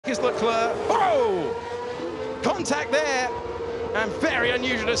is Leclerc. Oh! Contact there. And very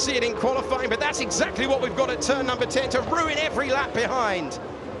unusual to see it in qualifying, but that's exactly what we've got at turn number 10 to ruin every lap behind.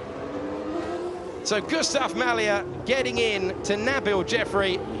 So G.Malja getting in to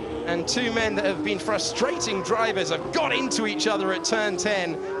N.Jeffri, and two men that have been frustrating drivers have got into each other at turn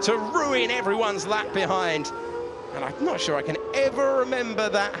 10 to ruin everyone's lap behind. And I'm not sure I can ever remember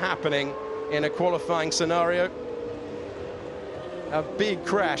that happening in a qualifying scenario. A big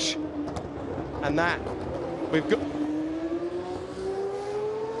crash. And that, we've got...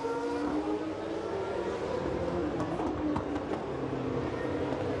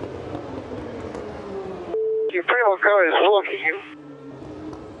 Your final car is blocking you.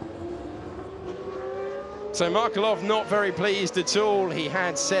 So Markelov not very pleased at all. He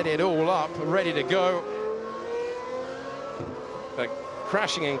had set it all up, ready to go. But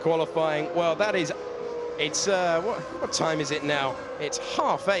crashing in qualifying, well, that is, it's, what time is it now? It's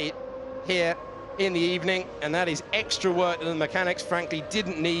 8:30 here in the evening, and that is extra work that the mechanics frankly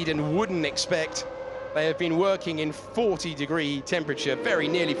didn't need and wouldn't expect. They have been working in 40-degree temperature, very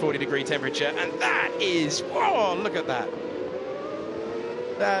nearly 40-degree temperature, and that is, whoa, look at that.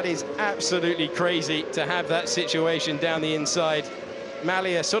 That is absolutely crazy to have that situation down the inside.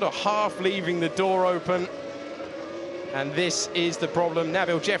 Malja sort of half leaving the door open. And this is the problem.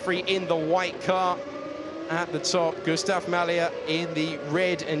 N.Jeffri in the white car at the top. G.Malja in the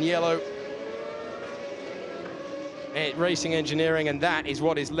red and yellow. Racing engineering, and that is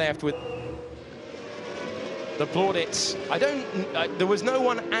what is left with the plaudits. There was no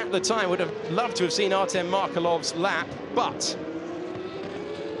one at the time. Would have loved to have seen Artem Markelov's lap, but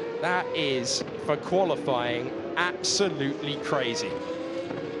that is, for qualifying, absolutely crazy.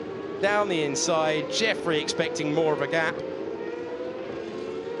 Down the inside, Jeffri expecting more of a gap.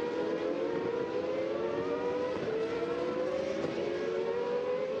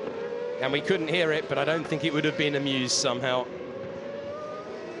 And we couldn't hear it, but I don't think it would have been amused somehow.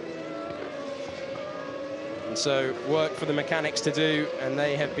 And so, work for the mechanics to do, and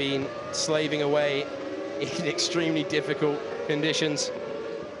they have been slaving away in extremely difficult conditions.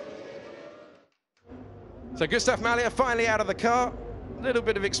 So G.Malja finally out of the car. A little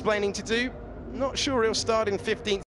bit of explaining to do. Not sure he'll start in 15th.